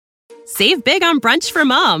Save big on brunch for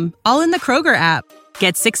mom, all in the Kroger app.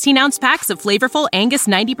 Get 16-ounce packs of flavorful Angus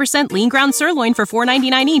 90% lean ground sirloin for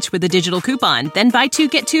 $4.99 each with a digital coupon. Then buy 2,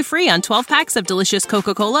 get 2 free on 12 packs of delicious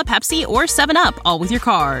Coca-Cola, Pepsi, or 7-Up, all with your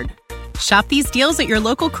card. Shop these deals at your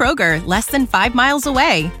local Kroger, less than 5 miles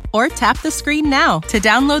away. Or tap the screen now to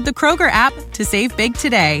download the Kroger app to save big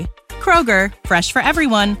today. Kroger, fresh for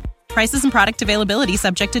everyone. Prices and product availability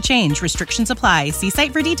subject to change. Restrictions apply. See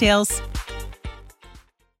site for details.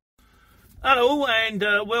 Hello and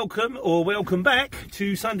welcome back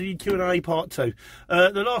to Sunday Q&A Part 2.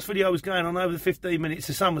 The last video was going on over the 15 minutes.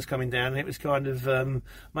 The sun was coming down and it was kind of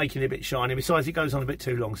making it a bit shiny. Besides, it goes on a bit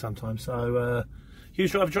too long sometimes. So, Hughes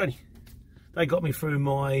Driver Training. They got me through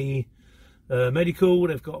my medical.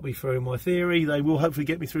 They've got me through my theory. They will hopefully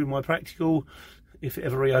get me through my practical if it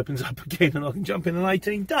ever reopens up again and I can jump in an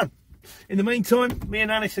 18. Done. In the meantime, me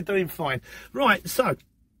and Alice are doing fine. Right, so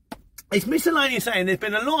it's miscellaneous, and there's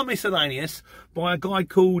been a lot of miscellaneous by a guy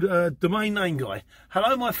called Domain Name Guy.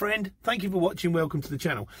 Hello, my friend. Thank you for watching. Welcome to the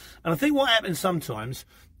channel. And I think what happens sometimes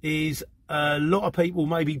is a lot of people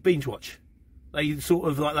maybe binge watch. They sort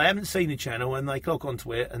of like, they haven't seen the channel and they clock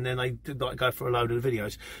onto it and then they like go for a load of the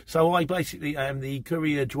videos. So I basically am the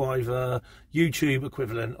courier driver YouTube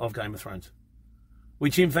equivalent of Game of Thrones.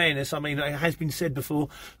 Which, in fairness, I mean, it has been said before,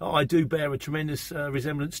 I do bear a tremendous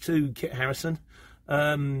resemblance to Kit Harrison.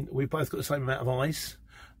 We've both got the same amount of eyes.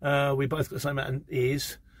 We've both got the same amount of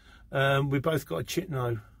ears. We've both got a chin.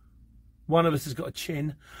 No, one of us has got a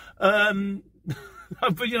chin. But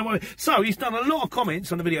you know what? So he's done a lot of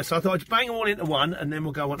comments on the video, so I thought I'd bang them all into one, and then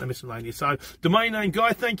we'll go on to miscellaneous. So, Domain Name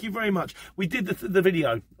Guy, thank you very much. We did the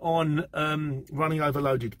video on running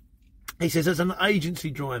overloaded. He says, as an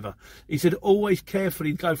agency driver, he said, always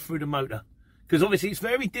carefully go through the motor. Because obviously it's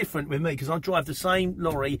very different with me, because I drive the same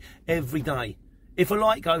lorry every day. If a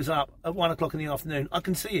light goes up at 1 o'clock in the afternoon, I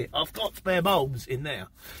can see it. I've got spare bulbs in there.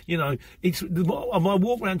 You know, my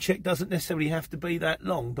walk round check doesn't necessarily have to be that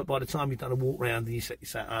long, but by the time you've done a walk round and you set your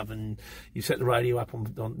sat up and you set the radio up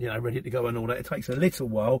on you know, ready to go and all that, it takes a little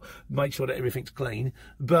while. Make sure that everything's clean.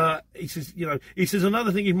 But he says, you know,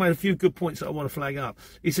 another thing, he's made a few good points that I want to flag up.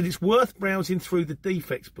 He said it's worth browsing through the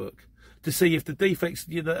defects book to see if the defects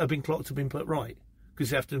that have been clocked have been put right. Because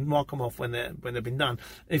you have to mark them off when they've been done.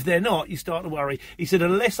 If they're not, you start to worry. He said,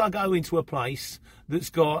 unless I go into a place that's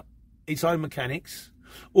got its own mechanics,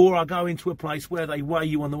 or I go into a place where they weigh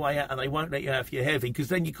you on the way out and they won't let you have your heavy, because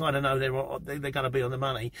then you kind of know they're going to be on the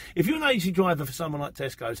money. If you're an agency driver for someone like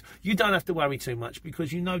Tesco's, you don't have to worry too much,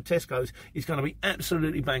 because you know Tesco's is going to be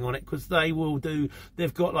absolutely bang on it, because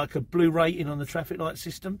they've got like a blue rating on the traffic light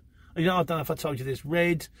system. You know, I don't know if I told you this,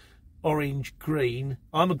 red, orange, green.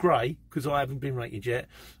 I'm a grey because I haven't been rated yet.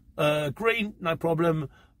 Green, no problem.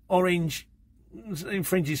 Orange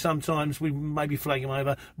infringes sometimes. We maybe flag them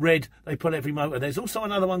over. Red, they pull every motor. There's also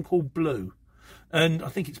another one called blue, and I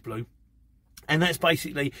think it's blue. And that's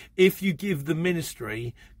basically if you give the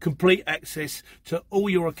ministry complete access to all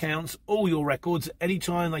your accounts, all your records,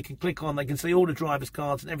 anytime they can click on, they can see all the driver's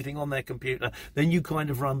cards and everything on their computer, then you kind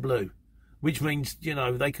of run blue. Which means, you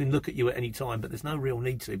know, they can look at you at any time, but there's no real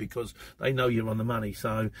need to, because they know you're on the money.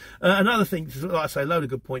 So, another thing, like I say, a load of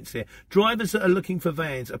good points here. Drivers that are looking for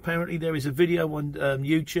vans, apparently there is a video on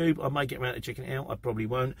YouTube. I may get around to checking it out. I probably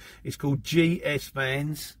won't. It's called GS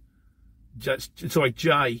Vans.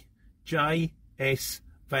 JS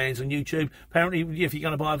Vans on YouTube. Apparently, if you're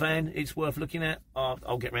going to buy a van, it's worth looking at.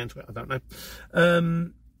 I'll get around to it. I don't know.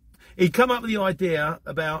 He'd come up with the idea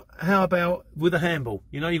about, how about with a handball?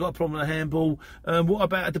 You know, you've got a problem with a handball. What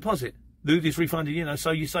about a deposit? It's refunded, you know.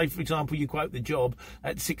 So you say, for example, you quote the job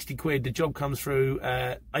at 60 quid. The job comes through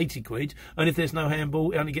 80 quid. And if there's no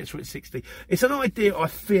handball, it only gets through at 60. It's an idea. I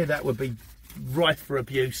fear that would be rife for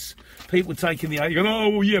abuse. People taking the going, oh,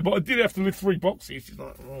 well, yeah, but I did have to lift 3 boxes. It's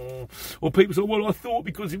like, oh. Or people say, well, I thought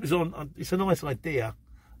because it was on. It's a nice idea.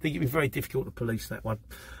 I think it'd be very difficult to police that one.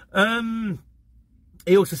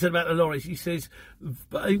 He also said about the lorries, he says,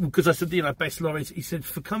 because I said, you know, best lorries, he said,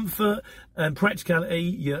 for comfort and practicality,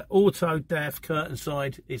 your auto DAF curtain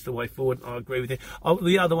side is the way forward. I agree with you.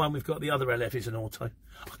 The other one we've got, the other LF, is an auto.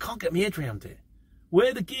 I can't get my head around it.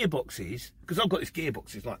 Where the gearbox is, because I've got this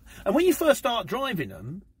gearbox, it's like, and when you first start driving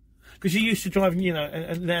them, because you're used to driving, you know,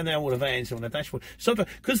 and now all the vans are on the dashboard. So,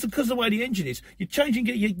 because the way the engine is, you're changing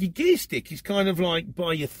your gear stick is kind of like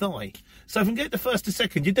by your thigh. So from get to first to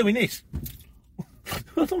second, you're doing this.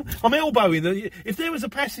 I'm elbowing them. If there was a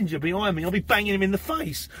passenger behind me, I'd be banging him in the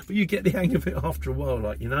face. But you get the hang of it after a while,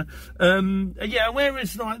 like, you know. Yeah,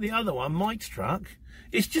 whereas like the other one, Mike's truck,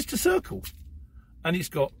 it's just a circle, and it's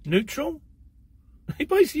got neutral. It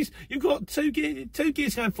basically, you've got two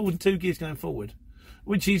gears going forward and 2 gears going forward,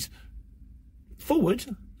 which is forward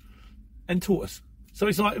and tortoise. So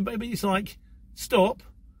it's like stop,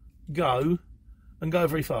 go, and go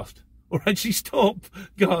very fast. Or actually stop,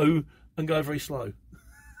 go, and go very slow.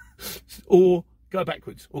 Or go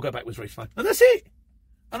backwards very slow. And that's it.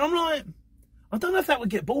 And I'm like, I don't know if that would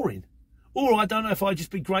get boring. Or I don't know if I'd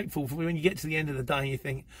just be grateful for when you get to the end of the day and you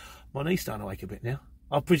think, my knee's starting to ache a bit now.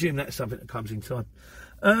 I presume that's something that comes in time.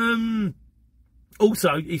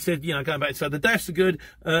 Also, he said, going back, so the DAFs are good.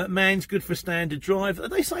 MAN's good for a standard drive.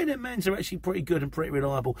 They say that MANs are actually pretty good and pretty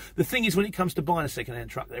reliable. The thing is, when it comes to buying a second-hand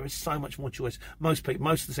truck, there is so much more choice. Most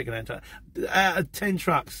of the second-hand trucks, out of 10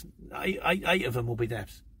 trucks, eight of them will be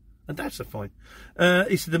DAFs. And DAFs are fine.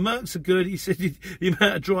 He said the Mercs are good. He said the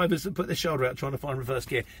amount of drivers that put their shoulder out trying to find reverse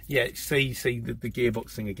gear. Yeah, see the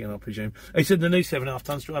gearbox thing again, I presume. He said the new 7.5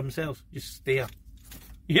 tons drive themselves. Just steer.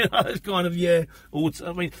 It's kind of, auto.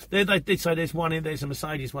 I mean, they did say there's a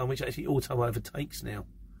Mercedes one which actually auto overtakes now.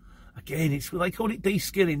 Again, they call it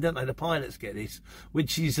de-skilling, don't they? The pilots get this,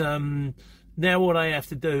 which is now all they have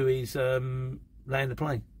to do is land the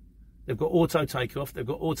plane. They've got auto takeoff, they've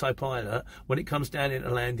got auto pilot. When it comes down into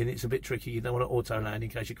landing, it's a bit tricky. You don't want to auto land in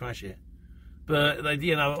case you crash it. But I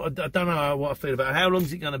don't know what I feel about it. How long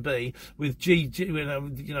is it going to be with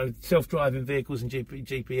self-driving vehicles and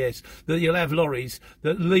GPS that you'll have lorries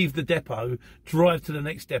that leave the depot, drive to the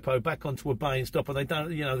next depot, back onto a bay and stop, and they don't.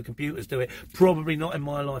 The computers do it. Probably not in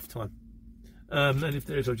my lifetime. And if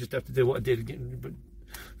there is, I'll just have to do what I did and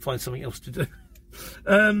find something else to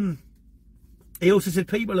do. He also said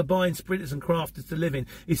people are buying Sprinters and Crafters to live in.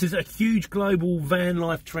 He says a huge global van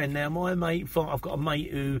life trend. Now, I've got a mate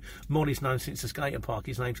who Molly's known since the skater park.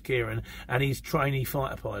 His name's Kieran, and he's trainee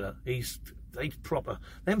fighter pilot. He's proper.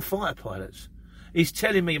 Them fighter pilots. He's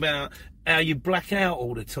telling me about how you black out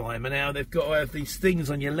all the time and how they've got to have these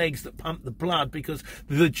things on your legs that pump the blood because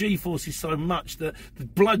the G-force is so much that the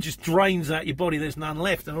blood just drains out your body, there's none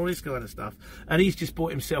left and all this kind of stuff. And he's just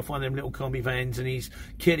bought himself one of them little combi vans and he's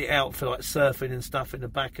kitted it out for like surfing and stuff in the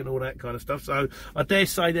back and all that kind of stuff. So I dare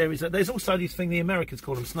say there's also this thing, the Americans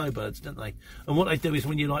call them snowbirds, don't they? And what they do is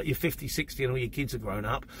when you're 50, 60 and all your kids are grown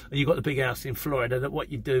up and you've got the big house in Florida, that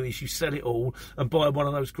what you do is you sell it all and buy one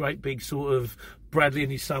of those great big sort of Bradley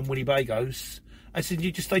and his son Winnebagos. I said,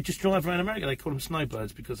 they just drive around America. They call them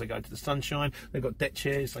snowbirds because they go to the sunshine. They've got deck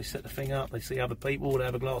chairs. They set the thing up. They see other people. They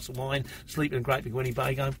have a glass of wine, sleep in a great big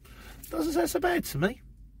Winnebago. Doesn't sound so bad to me.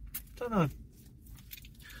 Don't know.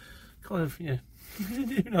 Kind of, yeah.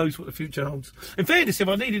 Who knows what the future holds? In fairness, if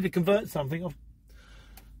I needed to convert something, I've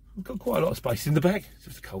got quite a lot of space in the bag. It's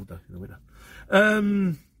just cold though in the winter.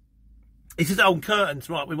 He says, curtains,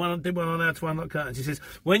 right, we did one on how to unlock curtains. He says,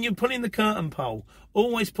 when you're pulling the curtain pole,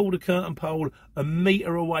 always pull the curtain pole a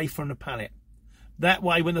metre away from the pallet. That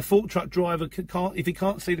way, when the fork truck driver if he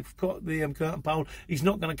can't see the curtain pole, he's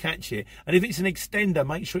not going to catch it. And if it's an extender,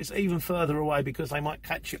 make sure it's even further away because they might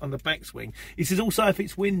catch it on the backswing. He says, also, if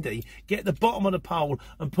it's windy, get the bottom of the pole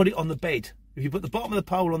and put it on the bed. If you put the bottom of the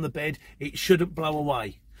pole on the bed, it shouldn't blow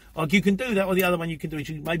away. Like you can do that, or the other one you can do is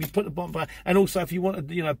you maybe put the bottom back, and also if you want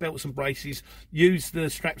to, belts and braces, use the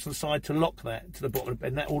straps on the side to lock that to the bottom of the bed,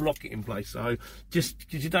 and that will lock it in place. So just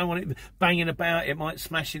because you don't want it banging about, it might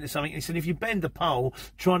smash into something. He said if you bend the pole,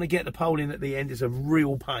 trying to get the pole in at the end is a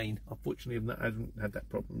real pain. Unfortunately, I haven't had that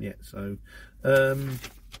problem yet. So, and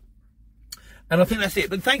I think that's it.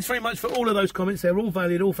 But thanks very much for all of those comments. They're all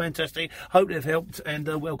valid, all fantastic. Hope they've helped, and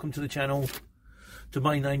welcome to the channel,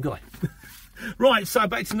 Domain Name Guy. Right, so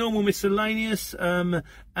back to normal miscellaneous.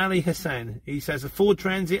 Ali Hassan, he says, a Ford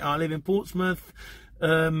Transit, I live in Portsmouth.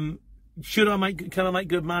 Can I make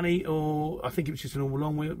good money? Or I think it was just a normal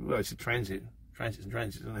long wheel. Well, it's a Transit. Transits,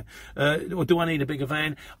 isn't it? Or do I need a bigger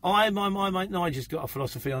van? My mate Nigel's got a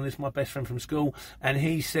philosophy on this, my best friend from school, and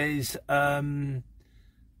he says,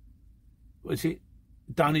 what's it?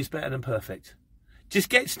 Done is better than perfect. Just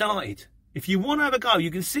get started. If you want to have a go, you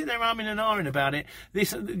can sit there umming and ahhing about it.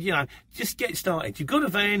 Just get started. You've got a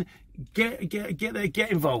van, get there,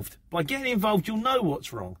 get involved. By getting involved, you'll know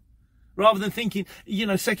what's wrong. Rather than thinking,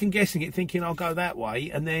 second guessing it, thinking I'll go that way,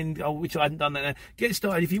 and then, which I hadn't done that now. Get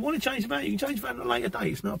started. If you want to change the van, you can change the van at a later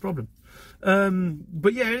date. It's not a problem.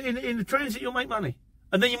 But yeah, in the Transit, you'll make money.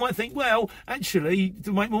 And then you might think, well, actually,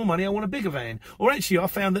 to make more money, I want a bigger van. Or actually, I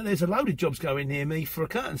found that there's a load of jobs going near me for a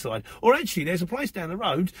curtain side. Or actually, there's a place down the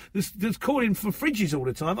road that's calling for fridges all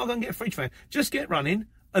the time. I'll go and get a fridge van. Just get running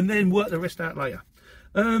and then work the rest out later.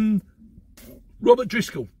 Robert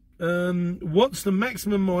Driscoll. What's the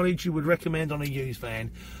maximum mileage you would recommend on a used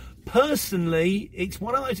van? Personally, it's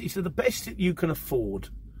one of those, it's the best that you can afford.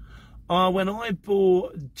 When I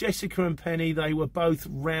bought Jessica and Penny, they were both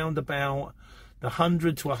round about the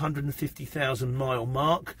 100 to 150,000 mile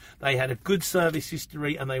mark. They had a good service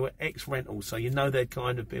history and they were ex-rental, so you know they'd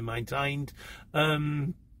kind of been maintained.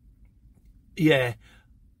 Yeah.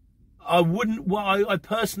 I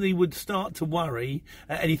personally would start to worry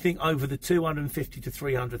at anything over the 250 to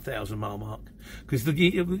 300,000 mile mark, because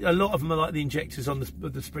a lot of them are like the injectors on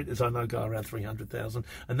the Sprinters. I know go around 300,000,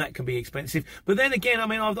 and that can be expensive. But then again, I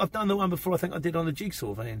mean, I've done the one before. I think I did on a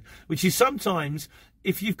Jigsaw van, which is sometimes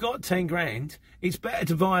if you've got 10 grand, it's better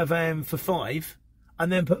to buy a van for 5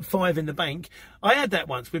 and then put 5 in the bank. I had that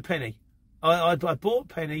once with Penny. I bought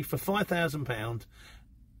Penny for £5,000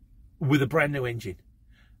 with a brand new engine.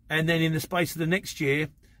 And then in the space of the next year,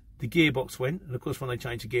 the gearbox went. And, of course, when they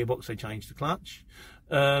changed the gearbox, they changed the clutch.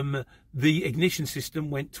 The ignition system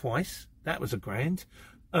went twice. That was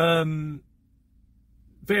 £1,000.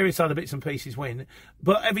 Various other bits and pieces went.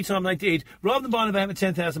 But every time they did, rather than buying a van for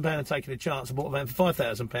 £10,000 and taking a chance, I bought a van for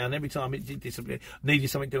 £5,000. Every time it needed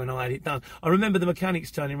something doing, I had it done. I remember the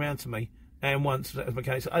mechanics turning around to me. And once the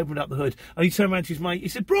mechanics opened up the hood. And he turned around to his mate. He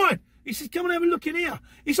said, "Brian," he said, "come and have a look in here.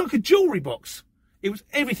 It's like a jewellery box."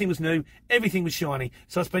 Everything was new, everything was shiny.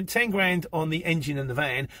 So I spent 10 grand on the engine and the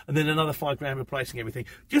van, and then another 5 grand replacing everything.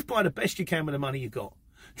 Just buy the best you can with the money you've got.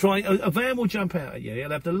 A van will jump out at you.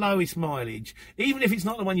 It'll have the lowest mileage. Even if it's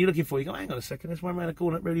not the one you're looking for, you go, hang on a second, there's one around the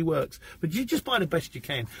corner that really works. But you just buy the best you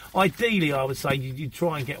can. Ideally, I would say you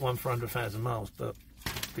try and get one for 100,000 miles, but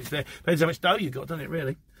it's there. Depends how much dough you've got, doesn't it,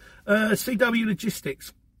 really? CW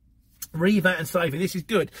Logistics. Revat and saving. This is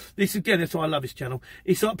good. This again, that's why I love this channel.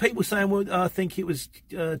 It's like people saying, well, I think it was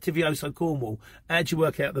Tivioso Cornwall. How'd you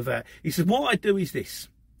work out the VAT? He said, what I do is this.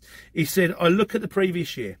 He said, I look at the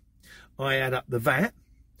previous year. I add up the VAT.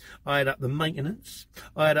 I add up the maintenance.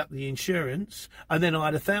 I add up the insurance. And then I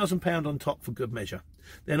add £1,000 on top for good measure.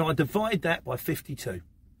 Then I divide that by 52.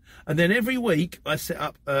 And then every week I set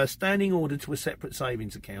up a standing order to a separate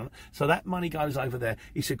savings account. So that money goes over there.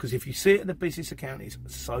 He said, because if you see it in the business account, it's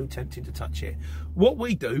so tempting to touch it. What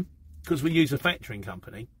we do, because we use a factoring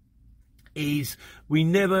company, is we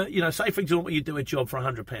never, say for example, you do a job for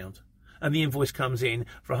 £100 and the invoice comes in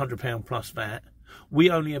for £100 plus VAT.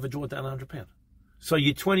 We only ever draw down £100. So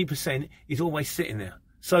your 20% is always sitting there.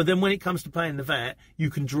 So then when it comes to paying the VAT,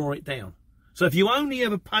 you can draw it down. So if you only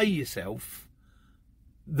ever pay yourself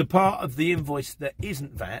the part of the invoice that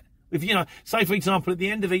isn't VAT, if say for example at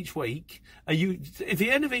the end of each week, you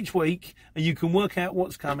can work out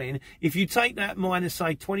what's come in. If you take that minus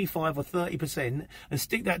say 25 or 30% and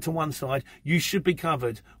stick that to one side, you should be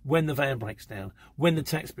covered when the van breaks down, when the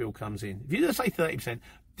tax bill comes in. If you just say 30%,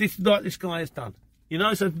 this guy has done.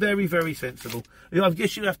 So very, very sensible. I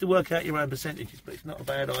guess you have to work out your own percentages, but it's not a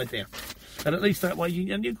bad idea. And at least that way,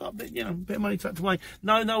 you've got a bit of money tucked away.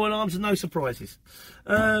 No alarms and no surprises.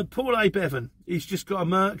 Paul A. Bevan, he's just got a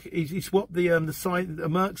Merc. He swapped a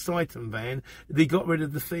Merc Citan van. They got rid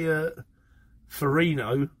of the Fiat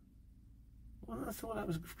Farino. Well, I thought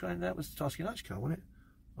that was Starsky Hutch car, wasn't it?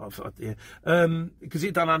 Because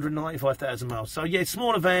it done 195,000 miles. So yeah,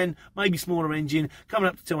 smaller van, maybe smaller engine, coming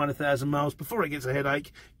up to 200,000 miles before it gets a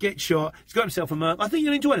headache, gets shot. He's got himself a Merc. I think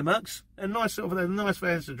you'll enjoy the Mercs. A nice nice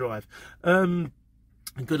vans to drive. And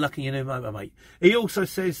good luck in your new motor, mate. He also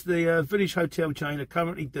says the Village Hotel chain are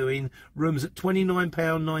currently doing rooms at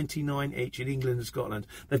 £29.99 each in England and Scotland.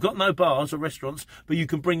 They've got no bars or restaurants, but you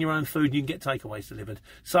can bring your own food and you can get takeaways delivered.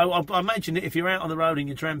 So I imagine that if you're out on the road and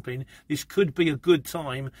you're tramping, this could be a good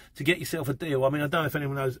time to get yourself a deal. I mean, I don't know if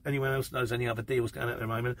anyone else knows any other deals going out at the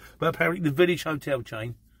moment, but apparently the Village Hotel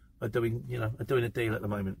chain are doing a deal at the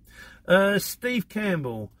moment. Steve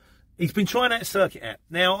Campbell. He's been trying that Circuit app.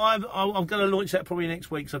 Now, I'm going to launch that probably next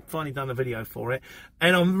week, so I've finally done a video for it.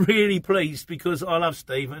 And I'm really pleased because I love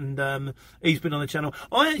Steve, and he's been on the channel.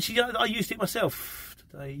 I used it myself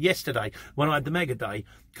yesterday when I had the Mega Day,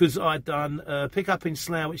 because I'd done a pick-up in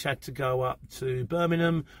Slough, which had to go up to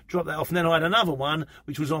Birmingham, drop that off. And then I had another one,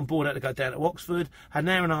 which was on board, had to go down to Oxford, had an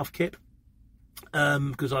hour and a half kip.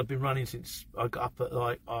 Because I've been running since I got up at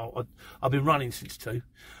I've been running since 2.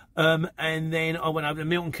 And then I went over to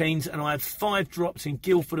Milton Keynes and I had 5 drops in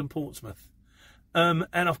Guildford and Portsmouth. And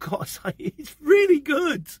I've got to say, it's really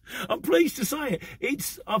good. I'm pleased to say it.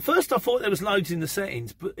 It's at first I thought there was loads in the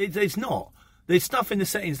settings, but it's not. There's stuff in the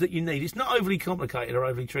settings that you need. It's not overly complicated or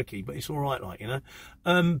overly tricky, but it's all right,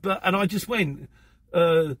 and I just went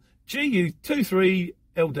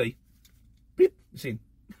GU23LD. Beep, it's in.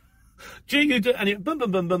 GU, and it boom,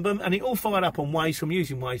 boom, boom, boom, boom, and it all fired up on Waze. So I'm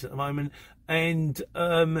using Waze at the moment, and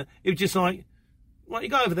it was just like, right, you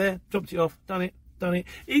go over there, dropped it off, done it.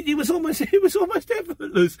 It was almost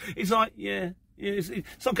effortless. It's like, it's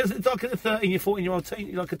like a 13 or 14-year-old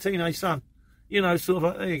like a teenage son. You know, sort of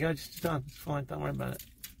like, there you go, just done. It's fine, don't worry about it.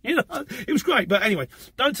 You know, it was great. But anyway,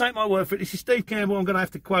 don't take my word for it. This is Steve Campbell. I'm going to have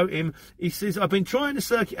to quote him. He says, I've been trying to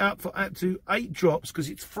circuit up to 8 drops because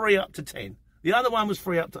it's free up to 10. The other one was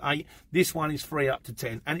free up to 8. This one is free up to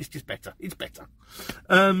 10. And it's just better. It's better.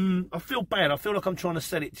 I feel bad. I feel like I'm trying to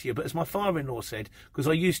sell it to you. But as my father-in-law said, because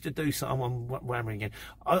I used to do something, I'm whammering again.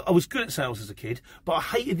 I was good at sales as a kid, but I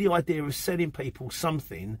hated the idea of selling people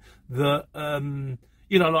something that,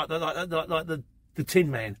 you know, like the Tin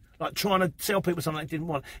Man. Like trying to sell people something they didn't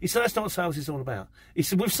want. He said, that's not what sales is all about. He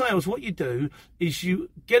said, with sales, what you do is you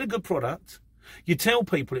get a good product, you tell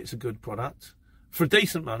people it's a good product for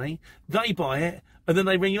decent money, they buy it, and then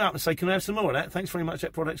they ring you up and say, can I have some more of that? Thanks very much,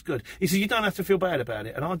 that product's good. He said, you don't have to feel bad about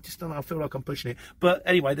it. And I just don't know, I feel like I'm pushing it. But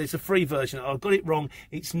anyway, there's a free version. I got it wrong.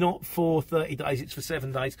 It's not for 30 days, it's for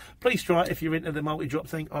 7 days. Please try it if you're into the multi-drop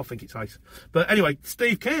thing. I think it's ace. But anyway,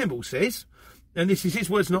 Steve Campbell says, and this is his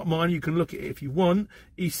words, not mine. You can look at it if you want.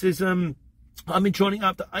 He says, I've been trying it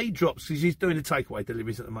up to 8 drops because he's doing the takeaway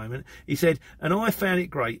deliveries at the moment. He said, and I found it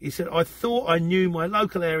great. He said, I thought I knew my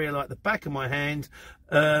local area like the back of my hand,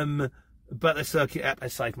 but the circuit app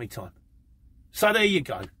has saved me time. So there you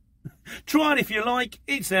go. Try it if you like.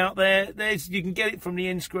 It's out there. You can get it from the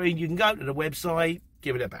end screen. You can go to the website.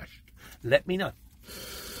 Give it a bash. Let me know.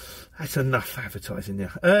 That's enough advertising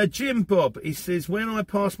now. Jim Bob, he says, when I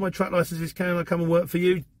pass my truck licences, can I come and work for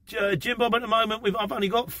you? Jim Bob, at the moment, I've only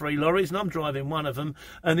got 3 lorries and I'm driving one of them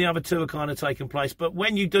and the other 2 are kind of taking place. But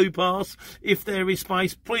when you do pass, if there is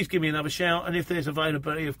space, please give me another shout. And if there's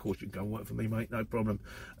availability, of course, you can go and work for me, mate. No problem.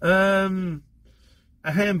 A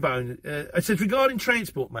Hambone, it says, regarding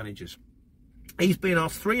transport managers, he's been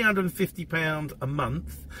asked £350 a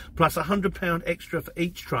month plus £100 extra for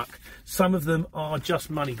each truck. Some of them are just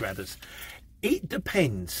money grabbers. It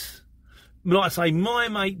depends. Like I say, my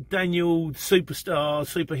mate Daniel,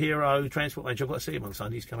 superhero, transport manager, I've got to see him on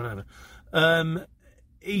Sunday, he's coming over.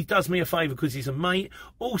 He does me a favour because he's a mate.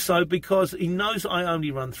 Also because he knows that I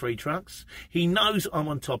only run 3 trucks. He knows I'm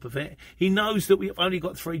on top of it. He knows that we've only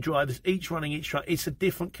got 3 drivers, each running each truck. It's a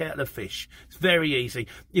different kettle of fish. It's very easy.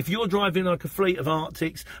 If you're driving like a fleet of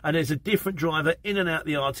Arctics and there's a different driver in and out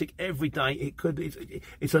the Arctic every day,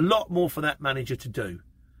 it's a lot more for that manager to do.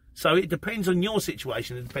 So it depends on your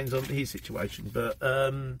situation. It depends on his situation. But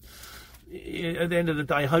at the end of the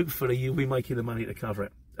day, hopefully you'll be making the money to cover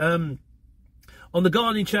it. On the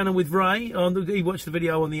gardening channel with Ray, he watched the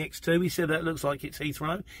video on the X2. He said that looks like it's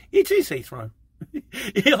Heathrow. It is Heathrow.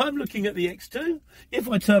 I'm looking at the X2. If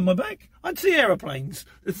I turn my back, I'd see aeroplanes.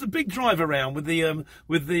 It's a big drive around with the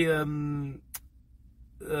what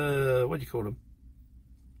do you call them?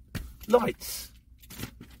 Lights.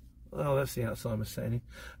 Oh, that's the outside I'm saying.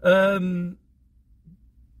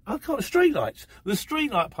 I call it street lights. The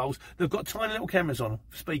street light poles, they've got tiny little cameras on them,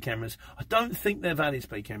 speed cameras. I don't think they're valid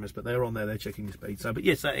speed cameras, but they're on there, they're checking the speed. So, but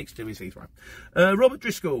yes, that X2 is Heathrow. Robert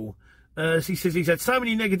Driscoll, he says he's had so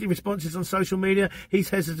many negative responses on social media, he's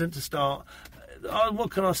hesitant to start. What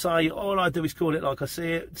can I say? All I do is call it like I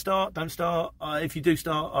see it. Start, don't start. If you do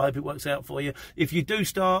start, I hope it works out for you. If you do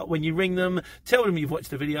start, when you ring them, tell them you've watched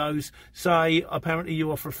the videos. Say, apparently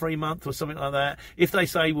you offer a free month or something like that. If they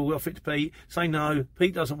say, well, we'll offer it to Pete, say no,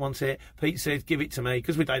 Pete doesn't want it. Pete says, give it to me,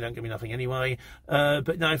 because they don't give me nothing anyway.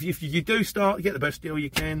 But no, if you do start, get the best deal you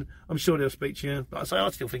can. I'm sure they'll speak to you. But I say, I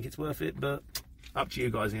still think it's worth it, but up to you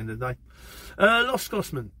guys at the end of the day. Lost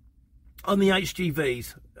Scotsman on the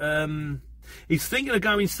HGVs. He's thinking of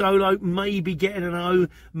going solo, maybe getting an O,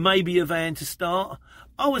 maybe a van to start.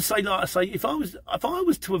 I would say, like I say, if I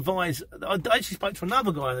was to advise, I actually spoke to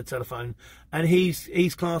another guy on the telephone, and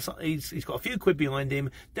he's got a few quid behind him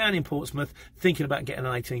down in Portsmouth, thinking about getting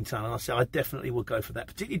an 18-ton. And I said I definitely would go for that,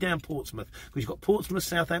 particularly down Portsmouth, because you've got Portsmouth,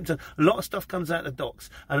 Southampton. A lot of stuff comes out of the docks,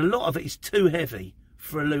 and a lot of it is too heavy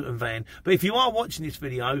for a Luton van. But if you are watching this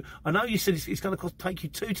video, I know you said it's going to take you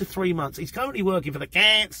 2 to 3 months. He's currently working for the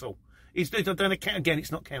council. He's doing again,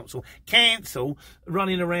 it's not council. Council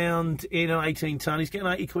running around in an 18-ton. He's getting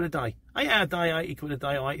 80 quid a day. 8 hour day, 80 quid a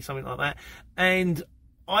day, 80, something like that. And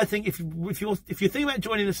I think if you're thinking about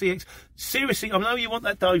joining the CX, seriously, I know you want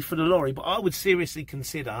that dough for the lorry, but I would seriously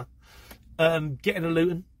consider getting a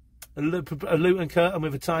Luton curtain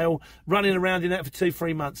with a tail, running around in that for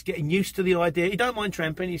 2-3 months, getting used to the idea. He don't mind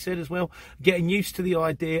tramping, he said as well, getting used to the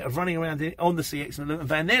idea of running around on the CX and the Luton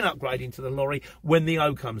van, then upgrading to the lorry when the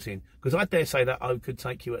O comes in. Because I dare say that O could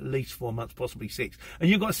take you at least 4 months, possibly 6. And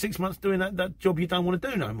you've got 6 months doing that job you don't want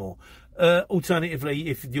to do no more. Alternatively,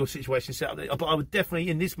 if your situation's set up there, but I would definitely,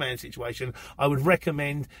 in this man's situation, I would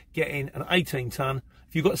recommend getting an 18-ton.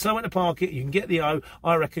 If you've got somewhere to park it, you can get the O,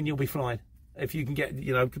 I reckon you'll be flying. If you can get,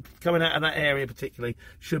 coming out of that area particularly,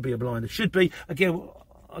 should be a blinder. Should be, again,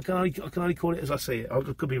 I can only call it as I see it. I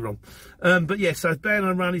could be wrong. But yeah, so Ben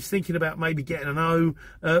on Run is thinking about maybe getting an O.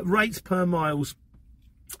 Rates per miles.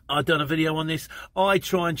 I've done a video on this. I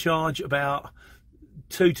try and charge about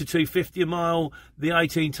 2 to 250 a mile. The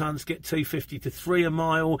 18 tons get 250 to 3 a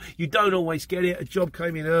mile. You don't always get it. A job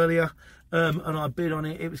came in earlier, and I bid on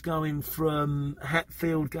it. It was going from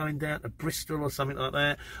Hatfield going down to Bristol or something like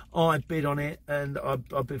that. I bid on it, and I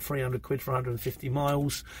bid 300 quid for 150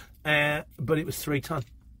 miles, but it was 3 ton.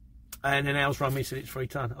 And then Al's run me said it's 3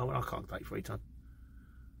 ton. I went, I can't take 3 ton.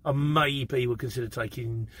 I maybe would consider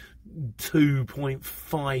taking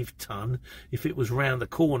 2.5 ton if it was round the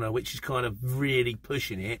corner, which is kind of really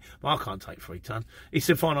pushing it. But I can't take 3 ton. He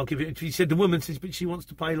said, fine, I'll give it. He said, the woman says, but she wants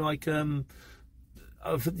to pay like,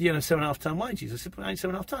 7.5 ton wages. I said, but it ain't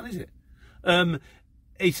 7.5 ton, is it?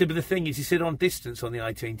 He said, but the thing is, he said, on distance on the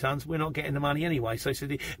 18 tons, we're not getting the money anyway. So he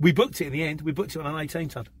said, we booked it in the end. We booked it on an 18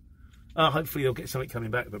 ton. Hopefully they'll get something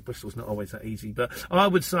coming back, but Bristol's not always that easy. But I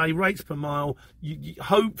would say rates per mile,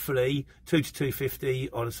 hopefully 2 to 250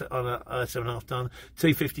 on a 7.5 ton,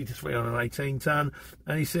 250 to 3 on an 18 ton.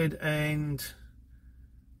 And he said, and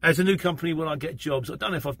as a new company, will I get jobs? I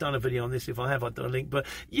don't know if I've done a video on this. If I have, I've done a link. But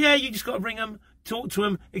yeah, you just got to ring them, talk to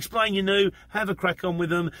them, explain you're new, have a crack on with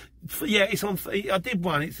them. Yeah, it's on. I did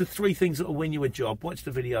one. It's the 3 things that will win you a job. Watch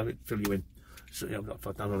the video, it'll fill you in. So, if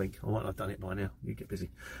I've done a link, I might have done it by now. You get busy.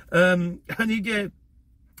 And you get,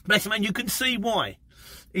 bless him, man, you can see why.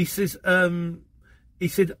 He says, he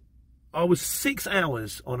said, I was 6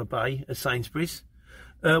 hours on a bay at Sainsbury's,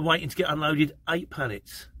 waiting to get unloaded 8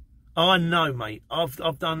 pallets. I know, mate. I've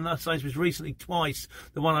done Sainsbury's recently twice,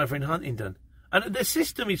 the one over in Huntingdon. And the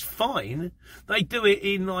system is fine. They do it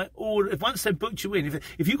in like order. Once they've booked you in,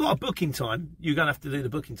 if you've got a booking time, you're going to have to do the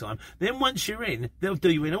booking time. Then once you're in, they'll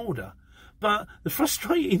do you in order. But the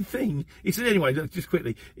frustrating thing, he said, anyway, look, just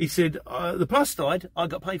quickly, he said, the plus side, I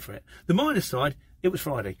got paid for it. The minus side, it was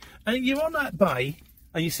Friday. And you're on that bay,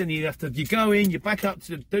 and you go in, you back up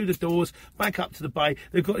to do the doors, back up to the bay.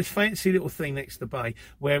 They've got this fancy little thing next to the bay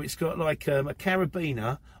where it's got like a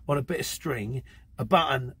carabiner on a bit of string, a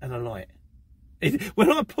button and a light.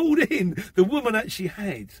 When I pulled in, the woman actually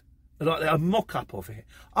had like a mock-up of it.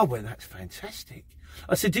 I went, that's fantastic.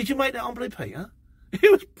 I said, did you make that on Blue Peter? It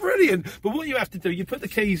was brilliant. But what you have to do, you put the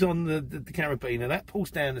keys on the carabiner, that pulls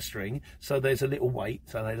down the string, so there's a little weight,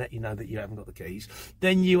 so they let you know that you haven't got the keys.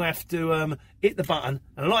 Then you have to hit the button,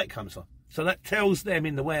 and a light comes on. So that tells them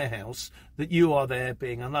in the warehouse that you are there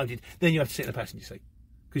being unloaded. Then you have to sit in the passenger seat,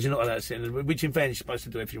 because you're not allowed to sit in the, which in fairness you're supposed to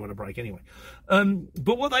do if you want a break anyway.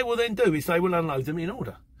 But what they will then do is they will unload them in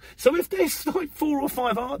order. So if there's like 4 or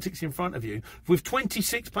 5 Arctics in front of you with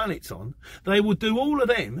 26 pallets on, they will do all of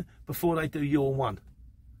them before they do your one.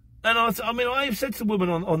 And I said to the woman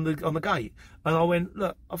on the gate, and I went,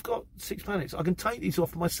 look, I've got 6 pallets. I can take these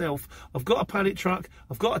off myself. I've got a pallet truck.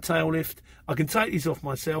 I've got a tail lift. I can take these off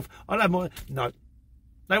myself. I'll have my... No.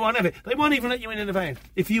 They won't have it. They won't even let you in the van.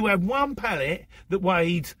 If you have one pallet that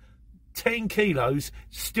weighed 10 kilos,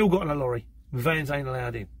 still got in a lorry. Vans ain't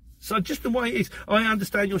allowed in. So just the way it is, I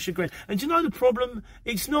understand your chagrin. And do you know the problem?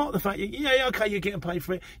 It's not the fact, okay, you're getting paid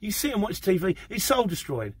for it. You sit and watch TV. It's soul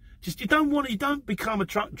destroying. You don't become a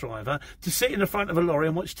truck driver to sit in the front of a lorry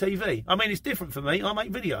and watch TV. I mean, it's different for me. I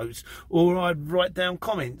make videos, or I write down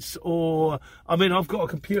comments, or, I've got a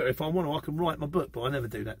computer. If I want to, I can write my book, but I never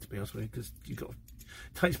do that, to be honest with you, because it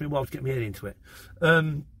takes me a while to get my head into it.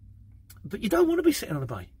 But you don't want to be sitting on the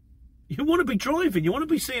bay. You want to be driving. You want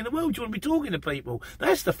to be seeing the world. You want to be talking to people.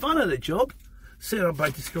 That's the fun of the job. Sitting on bay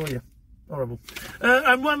destroy you. Horrible.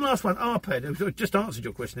 And one last one. Arpad. I just answered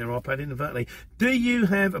your question there, Arpad, inadvertently. Do you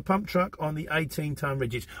have a pump truck on the 18-ton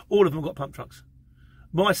rigids? All of them got pump trucks.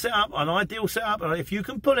 My setup, an ideal setup, if you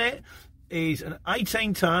can put it, is an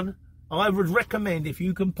 18-ton. I would recommend, if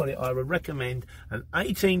you can put it, I would recommend an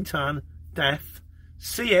 18-ton DAF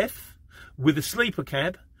CF with a sleeper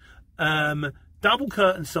cab, double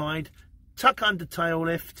curtain side, tuck under tail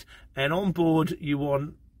lift, and on board you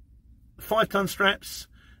want 5-ton straps,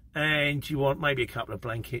 and you want maybe a couple of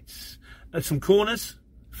blankets, some corners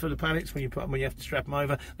for the pallets when you have to strap them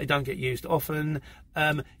over. They don't get used often.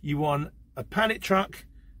 You want a pallet truck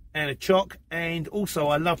and a chock, and also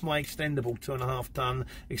I love my extendable 2.5 ton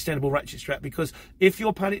extendable ratchet strap, because if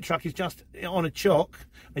your pallet truck is just on a chock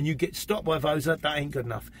and you get stopped by Vosa, that ain't good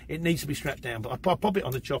enough. It needs to be strapped down. But I pop it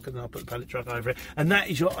on the chock and then I put the pallet truck over it, and that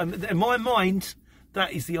is in my mind,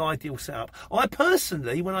 that is the ideal setup. I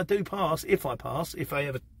personally, when I do pass, if I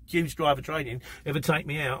ever huge driver training ever take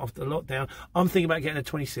me out after the lockdown, I'm thinking about getting a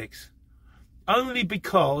 26, only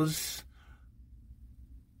because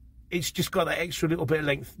it's just got that extra little bit of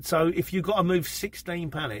length. So if you've got to move 16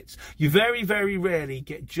 pallets, you very, very rarely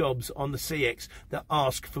get jobs on the CX that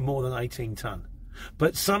ask for more than 18 tonne.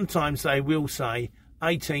 But sometimes they will say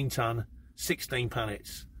 18 tonne, 16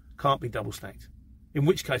 pallets. Can't be double stacked. In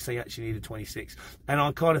which case they actually need a 26. And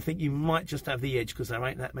I kind of think you might just have the edge because there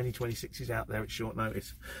ain't that many 26s out there at short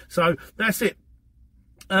notice. So that's it.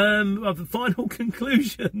 The final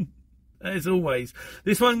conclusion, as always.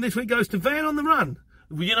 This week goes to Van on the Run.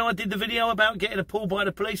 You know, I did the video about getting a pull by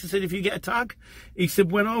the police. I said, if you get a tug, he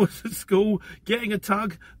said, when I was at school, getting a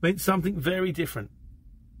tug meant something very different.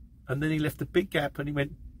 And then he left a big gap and he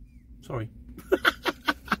went, sorry.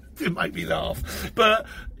 Didn't make me laugh. But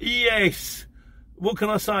yes. What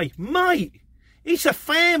can I say? Mate, it's a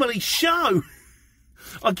family show.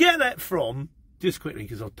 I get that from, just quickly,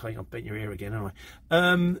 because I'll bent your ear again, haven't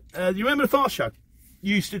I? You remember the Fast Show?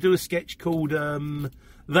 Used to do a sketch called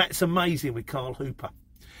That's Amazing with Carl Hooper.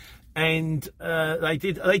 And they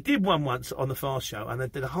did one once on the Fast Show, and they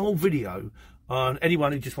did a whole video on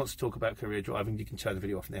anyone who just wants to talk about career driving. You can turn the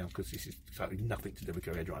video off now, because this is totally nothing to do with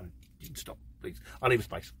career driving. You can stop, please. I'll leave a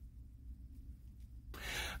space.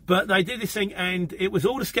 But they did this thing, and it was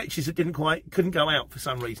all the sketches that couldn't go out for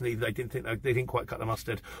some reason. Either they didn't quite cut the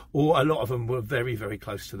mustard, or a lot of them were very, very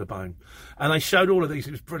close to the bone. And they showed all of these.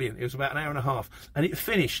 It was brilliant. It was about an hour and a half, and it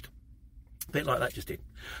finished a bit like that just did.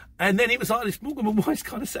 And then it was like this Morgan and Wise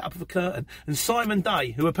kind of set up of a curtain, and Simon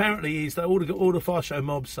Day, who apparently is all the Fast Show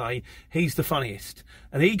mobs say he's the funniest,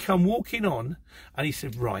 and he come walking on, and he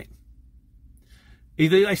said, right.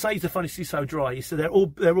 They say he's the funniest, he's so dry. He said they're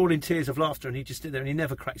all in tears of laughter, and he just stood there and he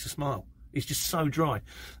never cracks a smile. He's just so dry.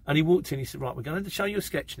 And he walked in, he said, right, we're going to show you a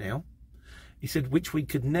sketch now. He said, which we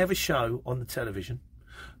could never show on the television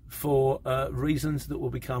for reasons that will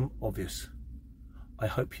become obvious. I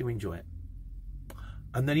hope you enjoy it.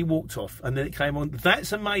 And then he walked off, and then it came on.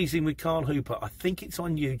 That's Amazing with Carl Hooper. I think it's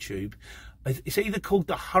on YouTube. It's either called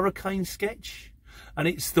the Hurricane Sketch, and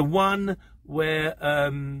it's the one where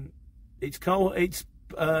it's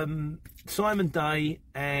Simon Day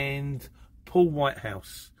and Paul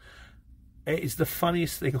Whitehouse. It is the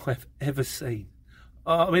funniest thing I've ever seen.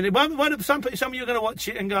 I mean, some of you are going to watch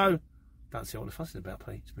it and go, don't see what the fuss is about,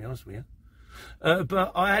 Pete, to be honest with you.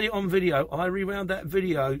 But I had it on video. I rewound that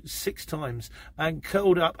video 6 times and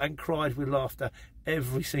curled up and cried with laughter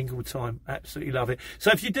every single time. Absolutely love it.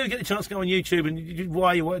 So if you do get the chance to go on YouTube, and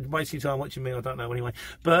why you're wasting time watching me, I don't know anyway.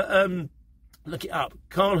 But look it up.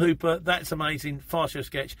 Carl Hooper, That's Amazing, Fast Show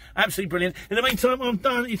sketch. Absolutely brilliant. In the meantime, I'm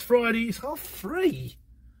done. It's Friday. It's 3:30.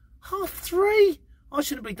 3:30? I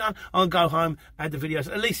shouldn't be done. I'll go home, add the videos.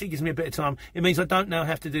 At least it gives me a bit of time. It means I don't now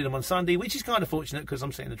have to do them on Sunday, which is kind of fortunate because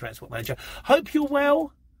I'm sitting the transport manager. Hope you're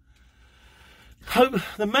well. Hope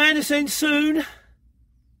the man is in soon.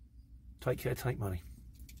 Take care, take money.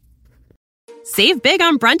 Save big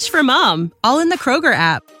on brunch for mom, all in the Kroger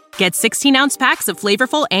app. Get 16-ounce packs of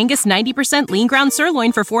flavorful Angus 90% lean ground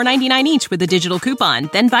sirloin for $4.99 each with a digital coupon.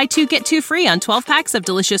 Then buy 2, get 2 free on 12 packs of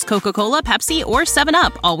delicious Coca-Cola, Pepsi, or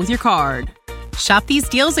 7-Up, all with your card. Shop these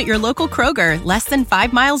deals at your local Kroger, less than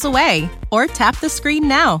 5 miles away. Or tap the screen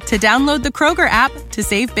now to download the Kroger app to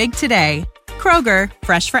save big today. Kroger,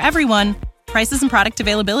 fresh for everyone. Prices and product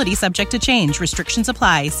availability subject to change. Restrictions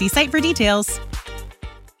apply. See site for details.